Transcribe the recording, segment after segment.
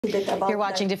You're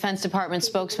watching Defense Department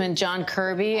spokesman John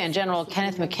Kirby and General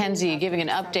Kenneth McKenzie giving an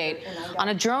update on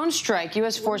a drone strike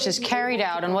U.S. forces carried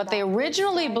out on what they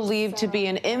originally believed to be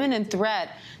an imminent threat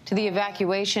to the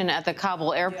evacuation at the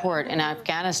Kabul airport in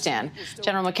Afghanistan.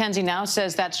 General McKenzie now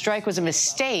says that strike was a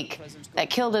mistake that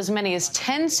killed as many as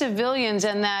 10 civilians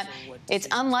and that it's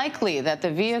unlikely that the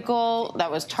vehicle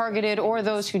that was targeted or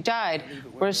those who died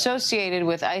were associated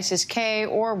with ISIS-K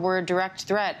or were a direct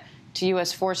threat to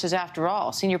U.S. forces after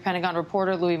all. Senior Pentagon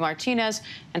reporter Louis Martinez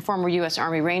and former U.S.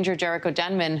 Army Ranger Jericho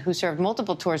Denman, who served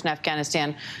multiple tours in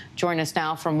Afghanistan, join us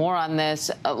now for more on this.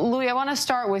 Louis, I want to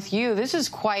start with you. This is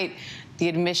quite the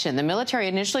admission. The military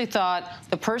initially thought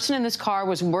the person in this car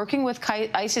was working with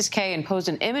ISIS-K and posed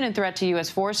an imminent threat to U.S.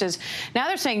 forces. Now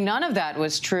they're saying none of that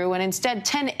was true, and instead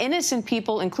 10 innocent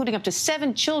people, including up to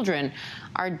 7 children,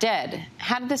 are dead.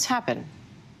 How did this happen?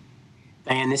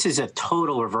 And this is a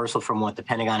total reversal from what the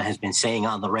Pentagon has been saying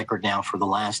on the record now for the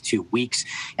last 2 weeks.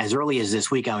 As early as this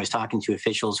week, I was talking to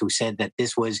officials who said that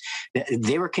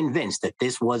they were convinced that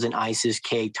this was an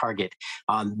ISIS-K target.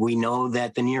 We know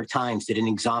that the New York Times did an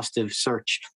exhaustive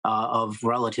search of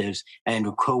relatives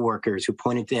and coworkers who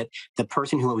pointed that the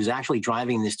person who was actually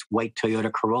driving this white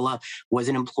Toyota Corolla was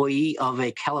an employee of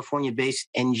a California-based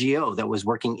NGO that was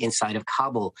working inside of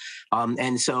Kabul.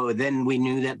 And so then we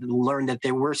learned that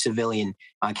there were civilian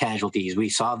casualties. We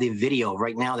saw the video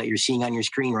right now that you're seeing on your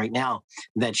screen right now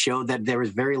that showed that there was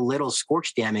very little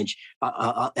scorch damage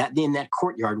in that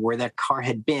courtyard where that car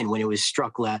had been when it was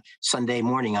struck last Sunday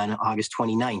morning on August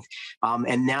 29th.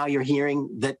 And now you're hearing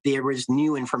that there was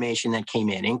new information that came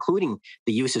in, including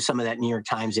the use of some of that New York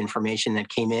Times information that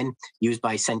came in, used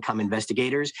by CENTCOM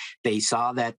investigators. They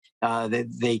saw that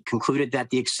they concluded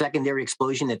that the secondary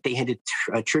explosion that they had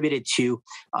attributed to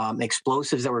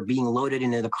explosives that were being loaded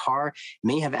into the car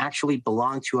may have actually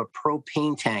belonged to a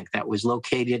propane tank that was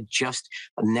located just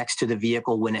next to the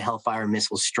vehicle when a Hellfire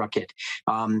missile struck it.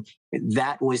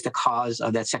 That was the cause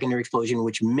of that secondary explosion,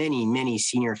 which many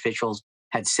senior officials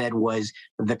had said was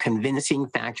the convincing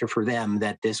factor for them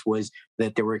that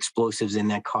there were explosives in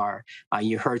that car.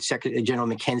 You heard General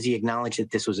McKenzie acknowledge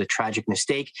that this was a tragic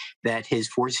mistake, that his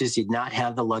forces did not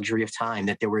have the luxury of time,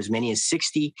 that there were as many as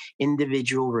 60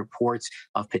 individual reports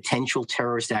of potential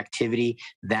terrorist activity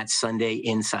that Sunday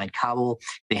inside Kabul.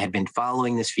 They had been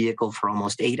following this vehicle for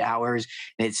almost 8 hours.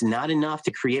 And it's not enough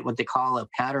to create what they call a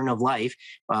pattern of life,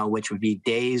 which would be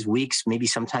days, weeks, maybe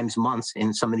sometimes months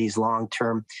in some of these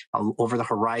long-term over the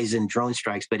horizon drone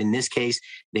strikes. But in this case,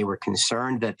 they were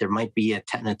concerned that there might be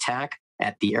an attack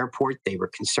at the airport. They were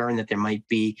concerned that there might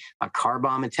be a car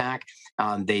bomb attack.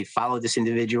 They followed this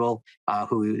individual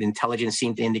who intelligence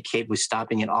seemed to indicate was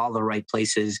stopping at all the right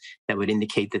places that would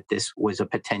indicate that this was a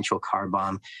potential car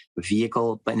bomb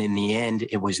vehicle. But in the end,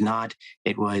 it was not.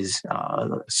 It was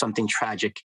something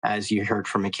tragic. As you heard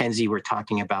from McKenzie, we're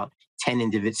talking about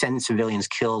 10 civilians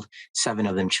killed, 7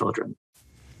 of them children.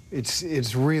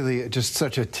 It's really just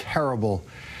such a terrible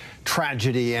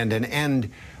tragedy and an end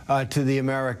to the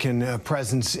American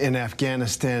presence in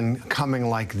Afghanistan coming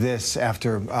like this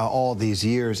after all these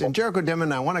years. And Jericho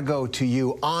Denman, I want to go to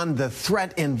you on the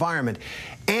threat environment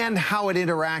and how it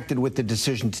interacted with the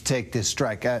decision to take this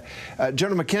strike.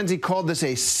 General McKenzie called this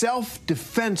a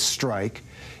self-defense strike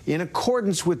in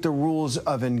accordance with the rules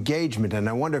of engagement. And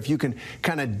I wonder if you can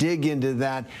kind of dig into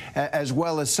that, as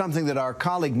well as something that our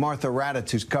colleague Martha Raddatz,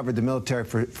 who's covered the military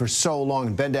for so long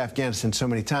and been to Afghanistan so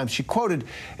many times, she quoted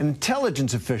an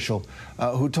intelligence official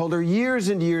who told her years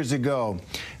and years ago,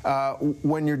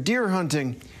 when you're deer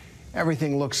hunting,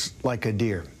 everything looks like a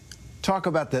deer. Talk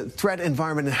about the threat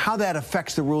environment and how that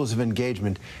affects the rules of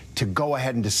engagement to go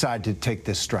ahead and decide to take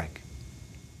this strike.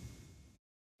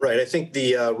 Right. I think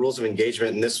the rules of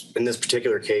engagement in this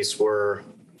particular case were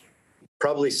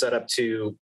probably set up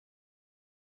to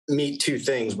meet 2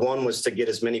 things. One was to get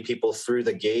as many people through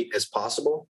the gate as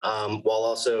possible, while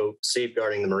also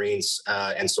safeguarding the Marines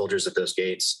and soldiers at those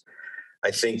gates. I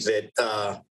think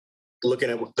that looking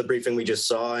at the briefing we just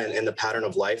saw and the pattern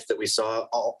of life that we saw,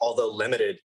 although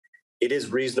limited, it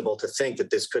is reasonable to think that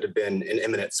this could have been an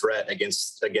imminent threat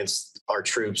against our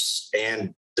troops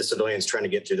and the civilians trying to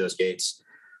get through those gates.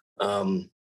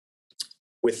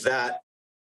 With that,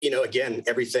 again,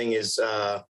 everything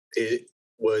the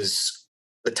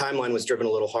timeline was driven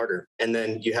a little harder. And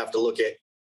then you have to look at,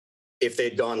 if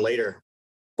they'd gone later,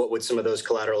 what would some of those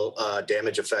collateral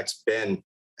damage effects been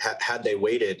had they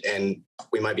waited? And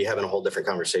we might be having a whole different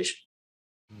conversation.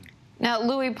 Now,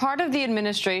 Louis, part of the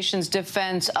administration's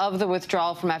defense of the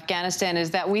withdrawal from Afghanistan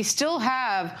is that we still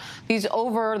have these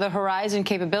over-the-horizon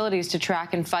capabilities to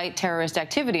track and fight terrorist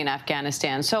activity in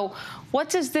Afghanistan. So what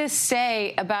does this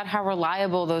say about how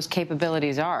reliable those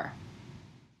capabilities are?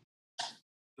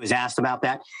 He was asked about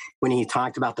that when he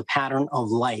talked about the pattern of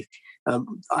life.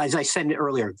 As I said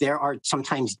earlier, there are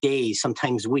sometimes days,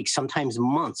 sometimes weeks, sometimes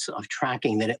months of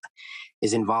tracking that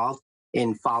is involved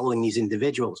in following these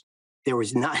individuals. There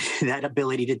was not that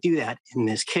ability to do that in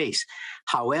this case.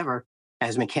 However,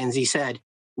 as Mackenzie said,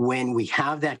 when we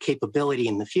have that capability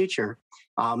in the future,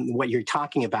 what you're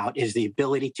talking about is the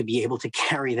ability to be able to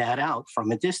carry that out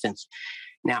from a distance.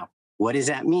 Now, what does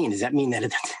that mean? Does that mean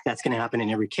that that's going to happen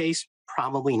in every case?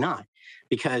 Probably not,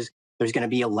 because there's going to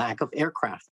be a lack of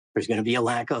aircraft. There's going to be a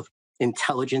lack of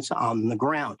intelligence on the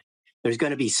ground. There's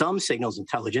going to be some signals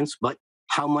intelligence, but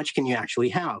how much can you actually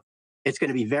have? It's going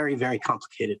to be very, very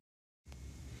complicated.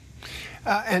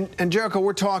 And Jericho,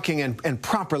 we're talking, and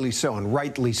properly so and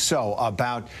rightly so,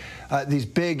 about these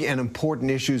big and important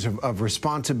issues of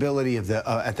responsibility at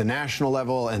the national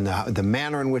level and the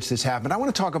manner in which this happened. I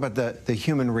want to talk about the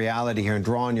human reality here and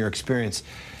draw on your experience,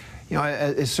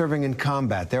 as serving in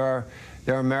combat. There are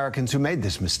Americans who made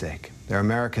this mistake. There are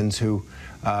Americans who,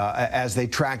 as they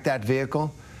tracked that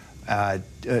vehicle,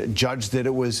 judged that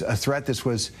it was a threat. This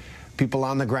was people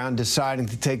on the ground deciding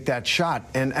to take that shot.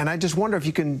 And I just wonder if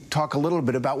you can talk a little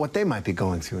bit about what they might be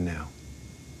going through now.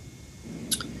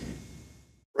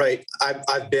 Right.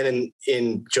 I've been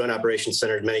in Joint Operations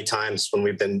Centers many times when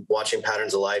we've been watching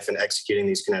patterns of life and executing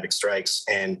these kinetic strikes.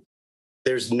 And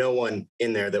there's no one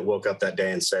in there that woke up that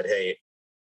day and said, hey,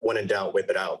 when in doubt, whip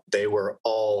it out. They were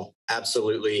all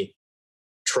absolutely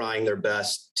trying their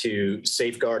best to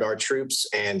safeguard our troops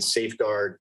and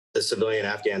safeguard the civilian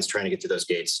Afghans trying to get through those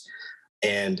gates.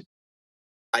 And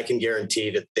I can guarantee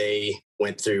that they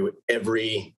went through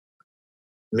every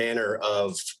manner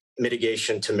of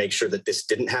mitigation to make sure that this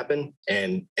didn't happen.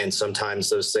 And sometimes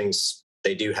those things,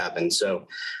 they do happen. So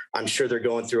I'm sure they're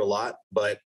going through a lot,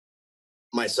 but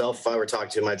myself, if I were talking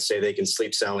to them, I'd say they can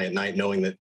sleep soundly at night knowing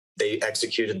that they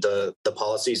executed the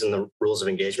policies and the rules of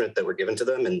engagement that were given to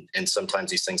them. And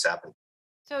sometimes these things happen.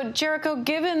 So, Jericho,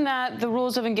 given that the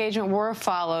rules of engagement were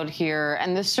followed here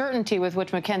and the certainty with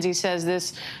which Mackenzie says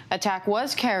this attack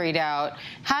was carried out,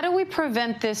 how do we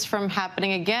prevent this from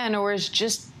happening again, or is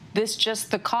this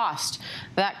just the cost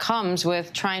that comes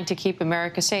with trying to keep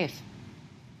America safe?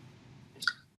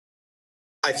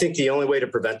 I think the only way to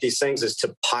prevent these things is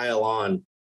to pile on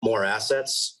more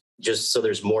assets, just so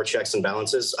there's more checks and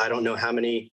balances. I don't know how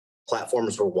many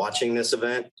platforms were watching this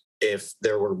event, if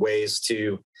there were ways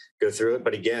to go through it.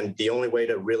 But again, the only way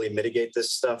to really mitigate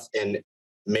this stuff and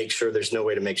make sure there's no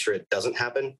way to make sure it doesn't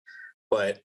happen,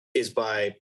 but is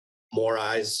by more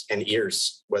eyes and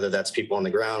ears, whether that's people on the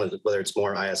ground, whether it's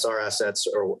more ISR assets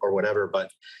or whatever.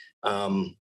 But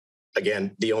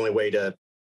again, the only way to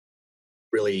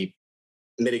really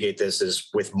mitigate this is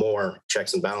with more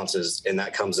checks and balances, and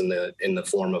that comes in the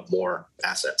form of more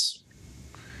assets.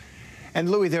 And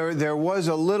Louis, there was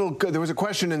a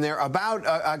question in there about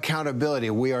accountability.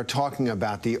 We are talking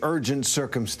about the urgent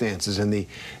circumstances and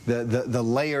the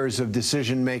layers of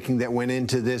decision making that went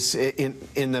into this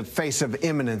in the face of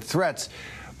imminent threats.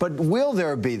 But will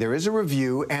there be? There is a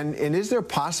review, and is there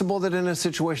possible that in a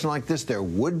situation like this there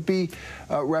would be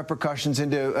repercussions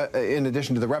in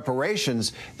addition to the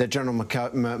reparations that General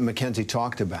Mackenzie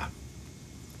talked about?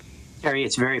 Terry,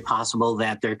 it's very possible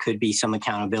that there could be some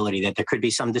accountability, that there could be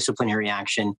some disciplinary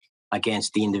action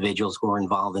against the individuals who are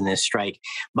involved in this strike.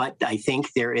 But I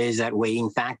think there is that weighing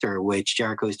factor, which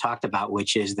Jericho has talked about,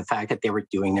 which is the fact that they were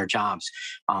doing their jobs.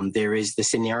 There is the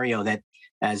scenario that,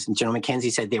 as General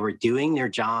Mackenzie said, they were doing their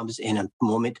jobs in a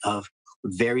moment of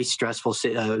very stressful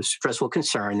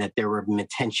concern that there were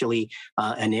potentially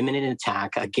an imminent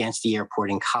attack against the airport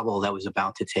in Kabul that was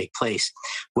about to take place.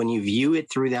 When you view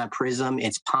it through that prism,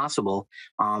 it's possible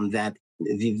that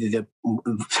the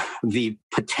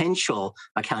potential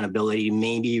accountability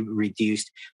may be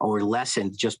reduced or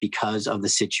lessened just because of the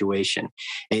situation.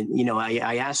 And,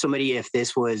 I asked somebody if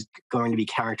this was going to be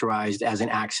characterized as an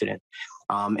accident.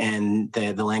 And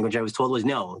the language I was told was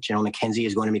no. General Mackenzie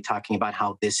is going to be talking about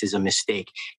how this is a mistake.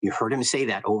 You heard him say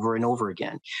that over and over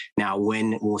again. Now,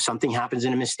 when something happens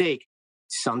in a mistake,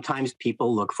 sometimes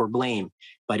people look for blame.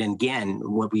 But again,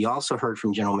 what we also heard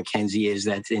from General Mackenzie is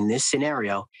that in this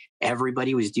scenario,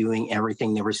 everybody was doing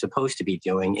everything they were supposed to be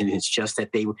doing. And it's just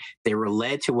that they were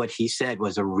led to what he said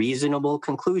was a reasonable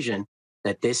conclusion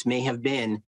that this may have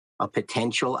been a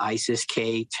potential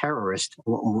ISIS-K terrorist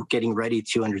getting ready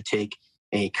to undertake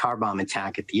a car bomb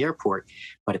attack at the airport.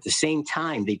 But at the same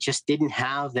time, they just didn't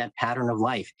have that pattern of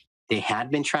life. They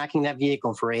had been tracking that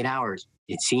vehicle for 8 hours.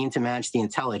 It seemed to match the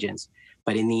intelligence.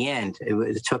 But in the end,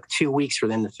 it took 2 weeks for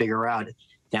them to figure out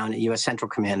down at U.S. Central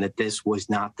Command that this was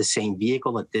not the same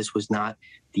vehicle, that this was not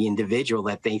the individual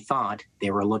that they thought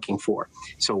they were looking for.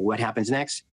 So what happens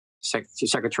next?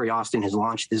 Secretary Austin has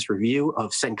launched this review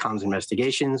of CENTCOM's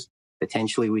investigations.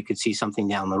 Potentially, we could see something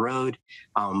down the road,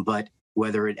 but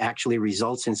whether it actually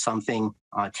results in something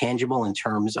tangible in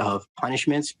terms of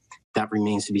punishments, that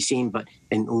remains to be seen. But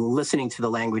in listening to the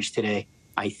language today,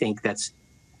 I think that's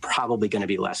probably going to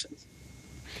be lessened.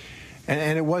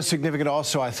 And it was significant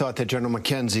also, I thought, that General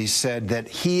McKenzie said that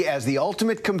he, as the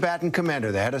ultimate combatant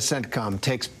commander, the head of CENTCOM,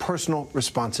 takes personal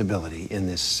responsibility in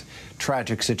this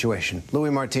tragic situation.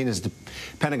 Louis Martinez, the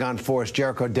Pentagon Force,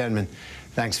 Jericho Denman,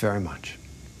 thanks very much.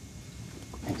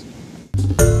 Thanks.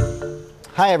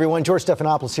 Hi, everyone. George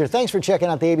Stephanopoulos here. Thanks for checking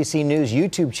out the ABC News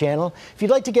YouTube channel. If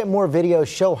you'd like to get more videos,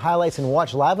 show highlights, and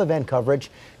watch live event coverage,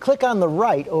 click on the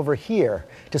right over here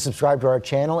to subscribe to our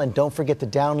channel. And don't forget to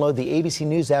download the ABC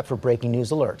News app for breaking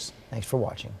news alerts. Thanks for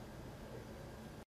watching.